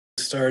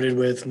started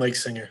with Mike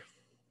Singer.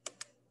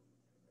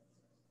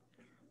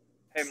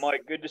 Hey,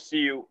 Mike, good to see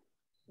you.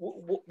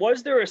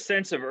 Was there a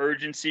sense of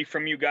urgency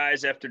from you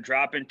guys after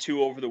dropping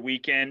 2 over the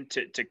weekend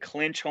to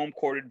clinch home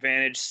court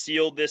advantage,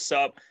 seal this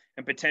up,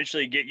 and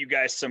potentially get you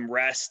guys some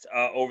rest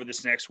over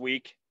this next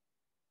week?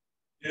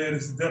 Yeah,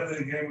 this is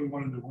definitely a game we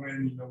wanted to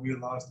win. You know, we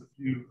had lost a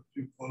few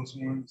close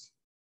ones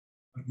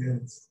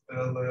against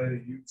LA,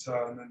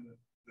 Utah, and then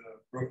the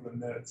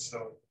Brooklyn Nets.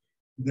 So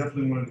we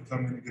definitely wanted to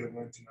come in and get a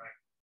win tonight.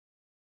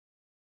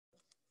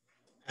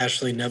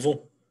 Ashley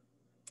Neville.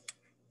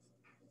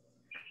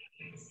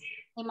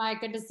 Hey,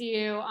 Mike, good to see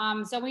you.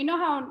 So we know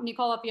how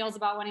Nikola feels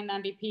about winning the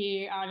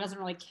MVP. Doesn't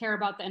really care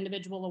about the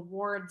individual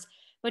awards.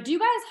 But do you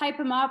guys hype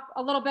him up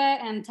a little bit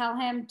and tell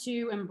him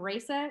to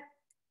embrace it?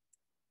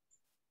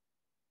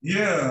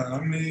 Yeah,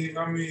 I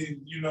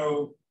mean, you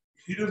know,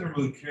 he doesn't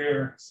really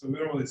care, so we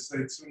don't really say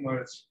too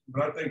much.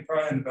 But I think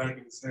probably in the back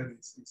of his head,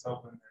 he's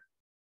hoping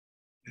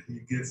that he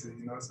gets it.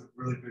 You know, it's a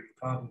really big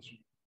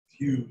accomplishment. It's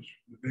huge,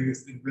 the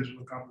biggest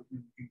individual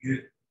accomplishment you can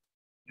get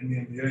in the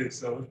NBA.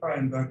 So it's probably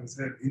in the back of his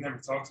head. He never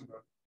talks about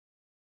it.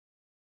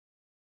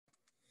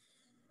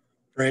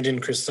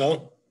 Brandon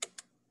Christel.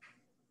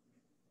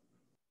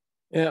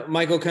 Yeah,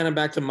 Michael, kind of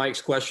back to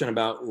Mike's question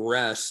about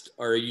rest.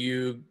 Are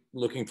you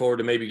looking forward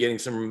to maybe getting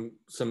some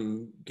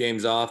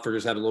games off or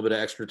just have a little bit of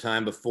extra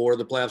time before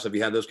the playoffs? Have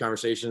you had those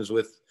conversations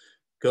with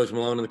Coach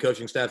Malone and the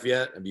coaching staff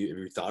yet? Have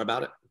you thought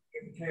about it?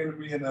 He came to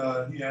me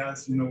and he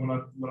asked, you know, when I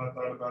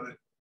thought about it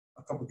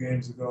a couple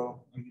games ago,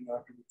 you know,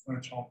 after we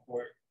clinched home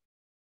court.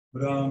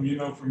 But you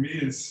know, for me,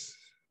 it's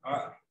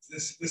a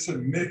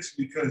mix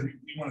because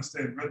you want to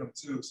stay in rhythm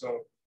too.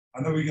 So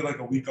I know we get like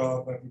a week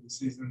off after the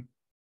season.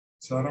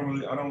 So I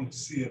don't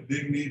see a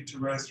big need to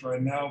rest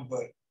right now,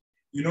 but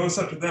you know, it's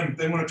up to them. If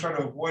they want to try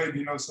to avoid,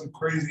 you know, some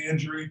crazy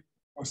injury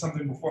or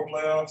something before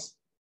playoffs,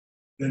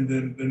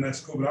 then that's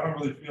cool. But I don't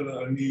really feel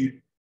a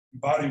need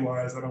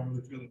body-wise. I don't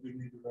really feel a big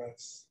need to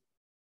rest.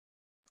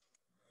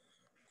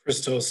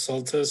 Christos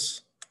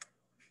Saltis.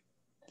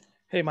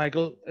 Hey,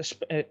 Michael,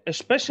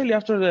 especially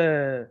after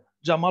the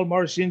Jamal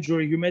Murray's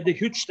injury, you made a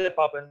huge step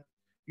up and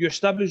you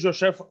established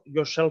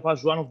yourself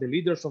as one of the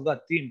leaders of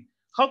that team.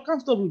 How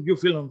comfortable do you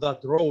feel in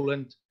that role,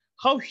 and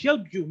how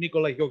helped you,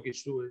 Nikola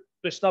Jokic, to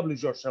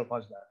establish yourself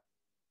as that?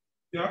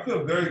 Yeah, I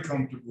feel very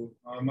comfortable.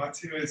 My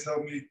teammates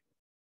help me.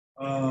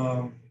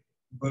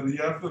 But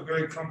yeah, I feel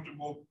very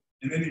comfortable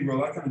in any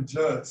role. I can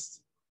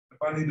adjust.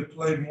 If I need to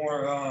play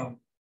more,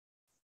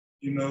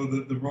 you know,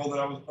 the role that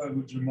I was playing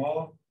with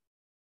Jamal,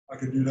 I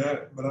could do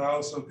that. But I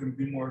also can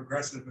be more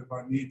aggressive if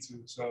I need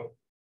to. So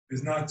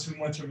it's not too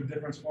much of a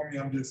difference for me.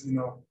 I'm just, you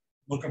know,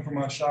 looking for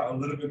my shot a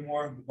little bit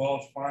more. The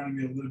ball's finding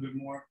me a little bit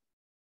more.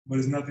 But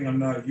it's nothing I'm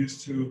not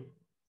used to,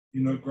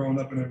 you know, growing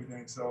up and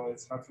everything. So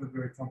I feel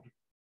very comfortable.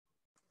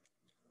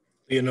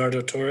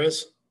 Leonardo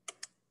Torres.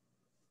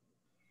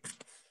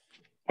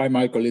 Hi,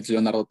 Michael. It's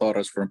Leonardo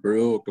Torres from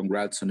Peru.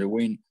 Congrats on the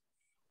win.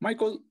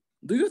 Michael,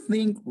 do you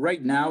think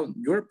right now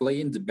you're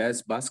playing the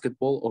best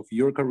basketball of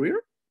your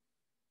career?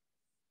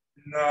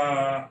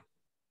 Nah,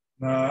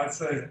 I'd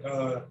say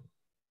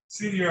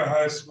senior year of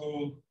high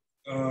school,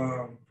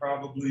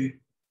 probably.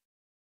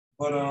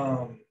 But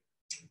I'm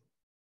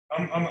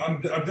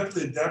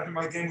definitely adapting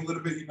my game a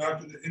little bit, you know,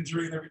 after the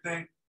injury and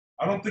everything.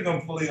 I don't think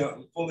I'm fully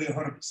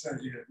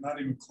 100% yet, not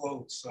even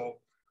close.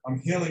 So I'm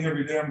healing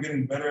every day. I'm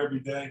getting better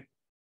every day.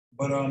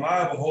 But I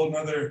have a whole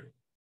nother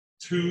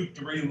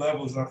 2-3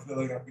 levels I feel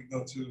like I could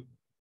go to.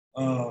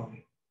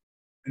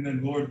 And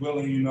then Lord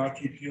willing, you know, I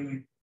keep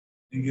healing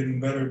and getting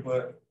better.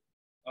 But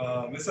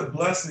it's a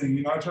blessing.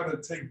 You know, I try to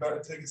take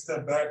a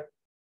step back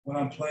when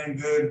I'm playing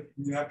good,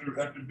 you know, after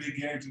big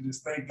games, and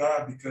just thank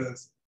God,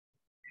 because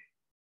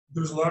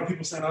there's a lot of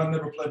people saying I'll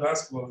never play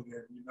basketball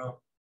again, you know.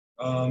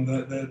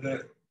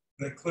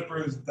 That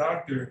Clippers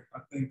doctor, I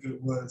think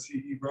it was,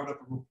 he wrote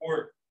up a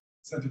report,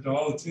 sent it to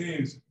all the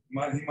teams, he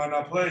might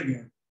not play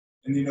again.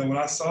 And, you know, when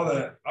I saw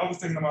that, I was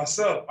thinking to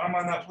myself, I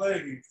might not play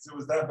again because it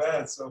was that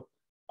bad. So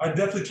I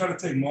definitely try to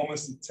take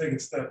moments to take a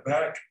step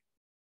back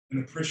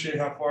and appreciate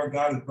how far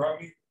God has brought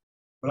me.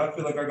 But I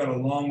feel like I got a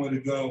long way to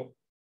go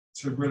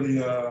to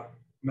really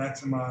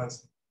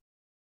maximize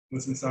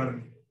what's inside of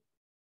me.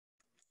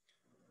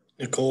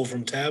 Nicole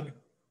from Tab.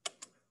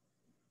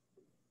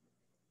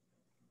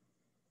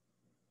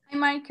 Hi,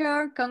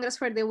 Michael. Congrats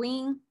for the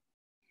win.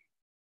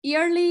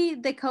 Yearly,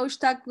 the coach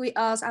talked with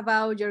us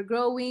about your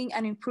growing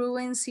and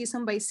improving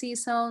season by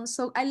season.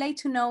 So I'd like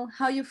to know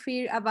how you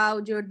feel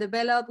about your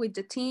development with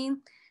the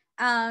team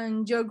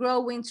and your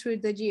growing through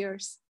the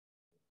years.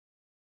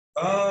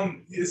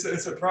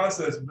 It's a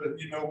process, but,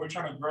 you know, we're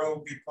trying to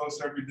grow, get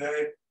closer every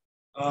day,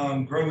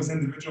 grow as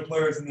individual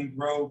players, and then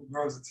grow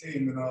as a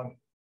team. And,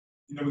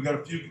 you know, we got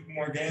a few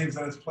more games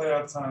and it's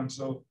playoff time.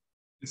 So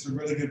it's a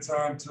really good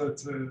time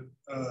to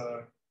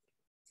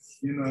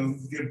you know,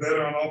 get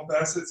better on all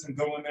facets and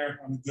go in there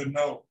on a good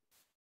note.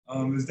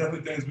 There's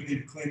definitely things we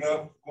need to clean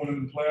up going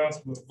into the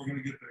playoffs, but we're going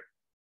to get there.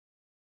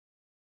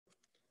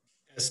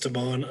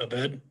 Esteban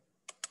Abed.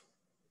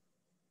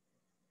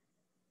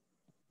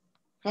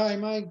 Hi,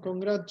 Mike.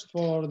 Congrats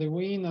for the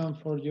win and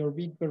for your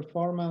big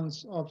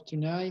performance of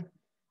tonight.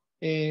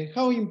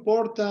 How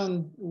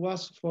important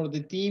was for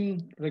the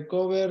team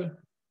recover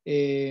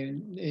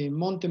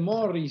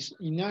Montemorris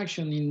in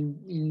action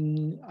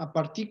in a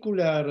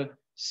particular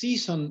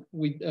season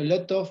with a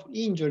lot of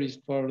injuries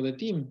for the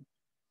team?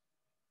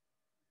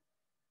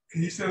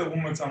 Can you say that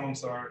one more time? I'm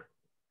sorry.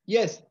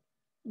 Yes.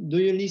 Do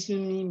you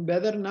listen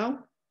better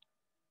now?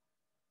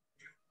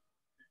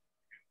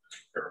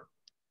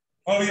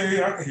 Oh,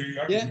 yeah, I can hear you.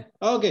 Yeah,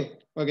 okay.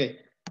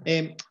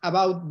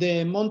 About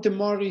the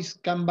Montemorris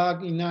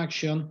comeback in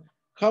action,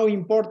 how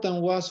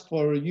important was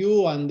for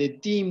you and the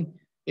team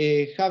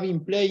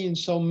having playing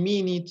some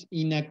minutes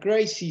in a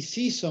crazy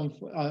season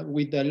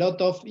with a lot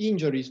of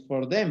injuries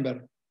for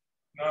Denver?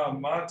 No,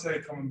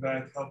 Monte coming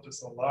back helped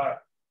us a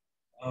lot.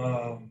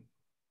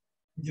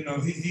 You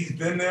know, he's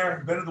been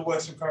there, been to the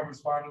Western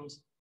Conference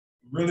Finals,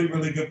 really,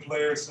 really good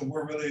player. So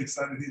we're really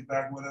excited he's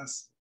back with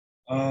us.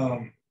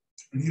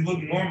 And he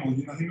looked normal.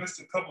 You know, he missed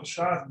a couple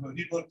shots, but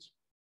he looked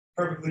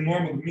perfectly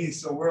normal to me.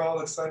 So we're all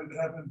excited to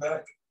have him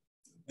back.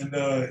 And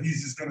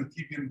he's just going to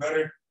keep getting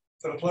better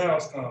till the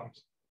playoffs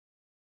comes.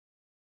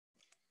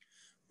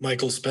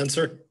 Michael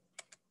Spencer.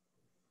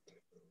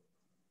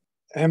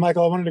 Hey,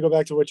 Michael, I wanted to go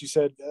back to what you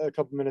said a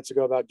couple minutes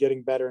ago about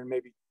getting better and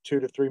maybe 2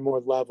 to 3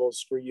 more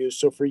levels for you.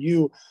 So for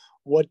you,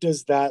 what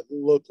does that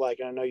look like?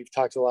 And I know you've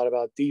talked a lot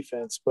about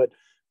defense, but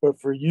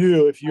for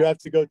you, if you have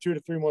to go 2 to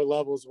 3 more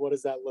levels, what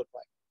does that look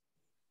like?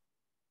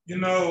 You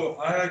know,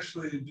 I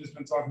actually just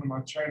been talking to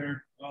my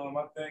trainer.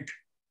 I think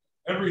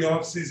every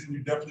offseason, you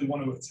definitely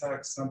want to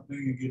attack something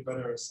and get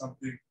better at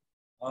something.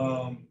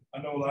 I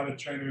know a lot of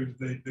trainers,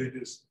 they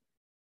just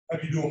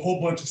have you do a whole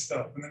bunch of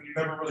stuff, and then you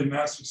never really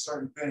master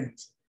certain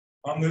things.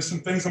 There's some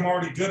things I'm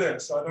already good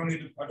at, so I don't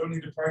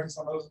need to practice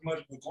on those as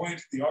much. But going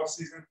into the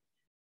offseason,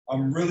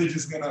 I'm really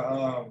just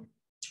gonna,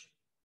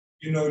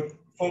 you know,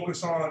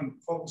 focus on,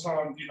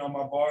 you know,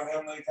 my ball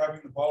handling,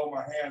 having the ball in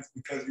my hands,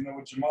 because, you know,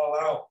 with Jamal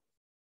out,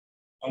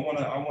 I'm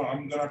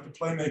gonna have to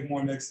play make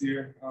more next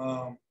year.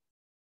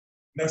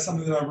 That's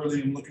something that I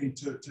really am looking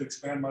to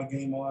expand my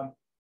game on.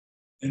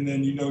 And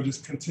then, you know,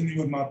 just continue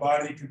with my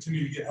body,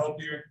 continue to get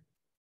healthier.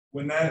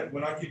 When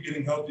I keep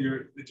getting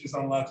healthier, it just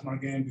unlocks my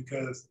game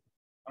because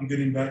I'm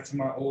getting back to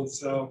my old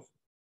self.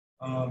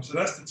 So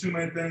that's the 2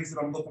 main things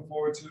that I'm looking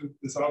forward to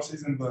this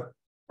offseason. But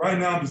right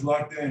now, I'm just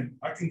locked in.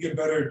 I can get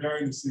better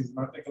during the season.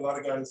 I think a lot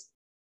of guys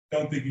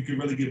don't think you can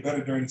really get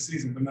better during the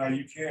season, but now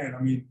you can.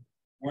 I mean,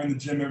 we're in the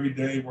gym every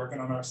day working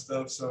on our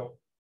stuff. So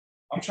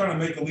I'm trying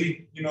to make a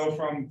leap, you know,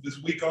 from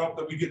this week off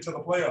that we get to the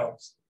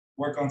playoffs,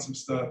 work on some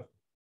stuff.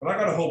 But I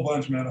got a whole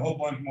bunch, man, a whole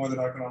bunch more that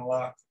I can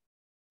unlock.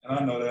 And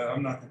I know that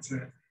I'm not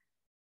content.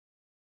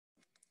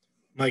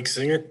 Mike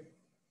Singer.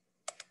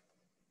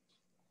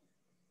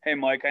 Hey,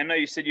 Mike, I know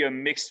you said you have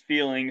mixed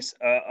feelings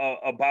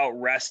about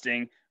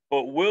resting,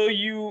 but will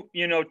you,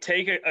 you know,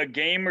 take a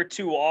game or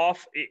 2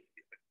 off,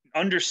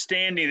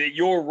 understanding that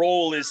your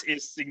role is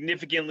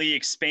significantly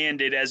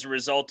expanded as a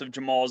result of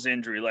Jamal's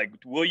injury? Like,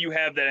 will you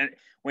have that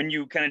when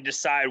you kind of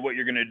decide what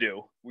you're going to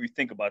do? Will you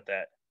think about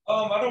that?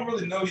 I don't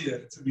really know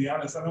yet, to be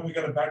honest. I know we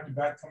got a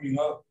back-to-back coming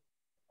up.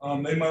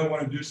 They might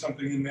want to do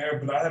something in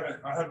there, but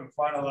I haven't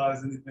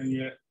finalized anything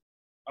yet.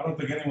 I don't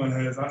think anyone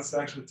has. I just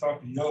actually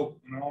talked to Yoke,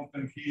 and I don't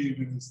think he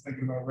even is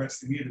thinking about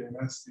resting either. And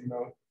that's, you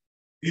know,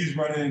 he's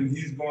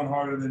going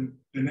harder than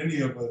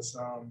any of us.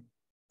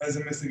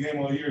 Hasn't missed a game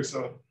all year.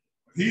 So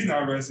if he's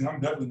not resting,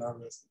 I'm definitely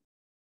not resting.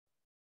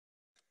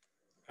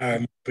 All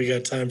right, we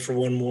got time for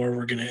one more.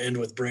 We're going to end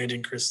with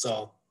Brandon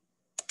Cristal.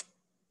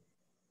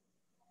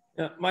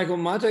 Yeah, Michael,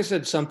 Monte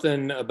said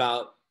something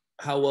about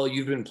how well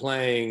you've been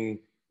playing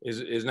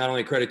is not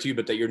only credit to you,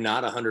 but that you're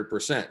not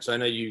 100%. So I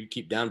know you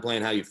keep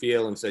downplaying how you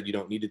feel and said you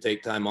don't need to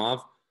take time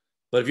off.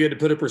 But if you had to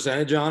put a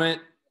percentage on it,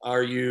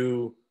 are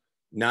you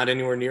not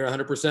anywhere near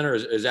 100%? Or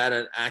is that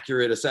an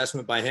accurate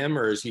assessment by him?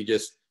 Or is he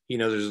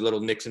knows there's little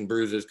nicks and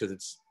bruises because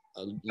it's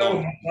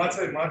no,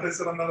 Monte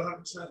said I'm not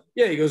 100%.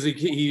 Yeah, he goes,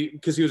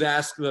 because he was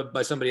asked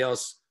by somebody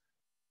else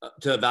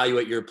to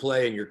evaluate your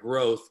play and your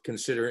growth,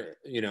 considering,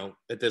 you know,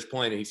 at this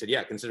point, and he said,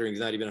 yeah, considering he's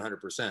not even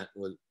 100%,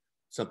 was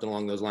something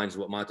along those lines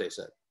of what Monte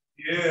said.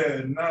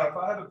 Yeah, no, if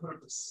I had to put a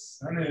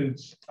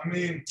percentage, I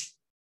mean,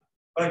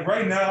 like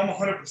right now, I'm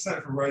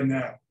 100% for right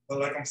now. But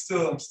like I'm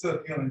still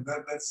healing.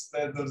 That's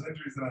those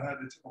injuries that I had,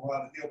 they took a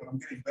while to heal, but I'm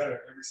getting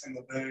better every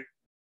single day.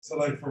 So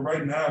like for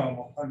right now, I'm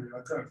 100.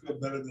 I couldn't feel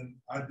better than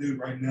I do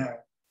right now.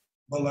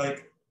 But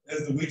like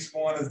as the weeks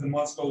go on, as the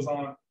months goes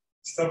on,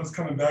 stuff is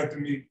coming back to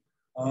me.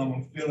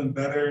 I'm feeling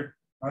better.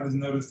 I just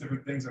noticed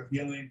different things are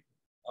healing.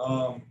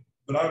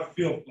 But I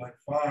feel like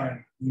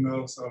fine, you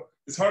know. So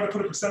it's hard to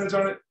put a percentage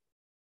on it.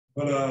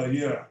 But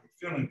yeah, I'm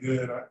feeling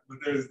good. But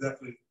there's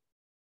definitely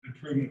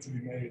improvement to be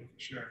made for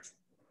sure.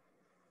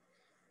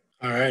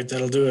 All right,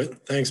 that'll do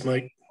it. Thanks,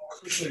 Mike.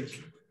 Appreciate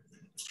you.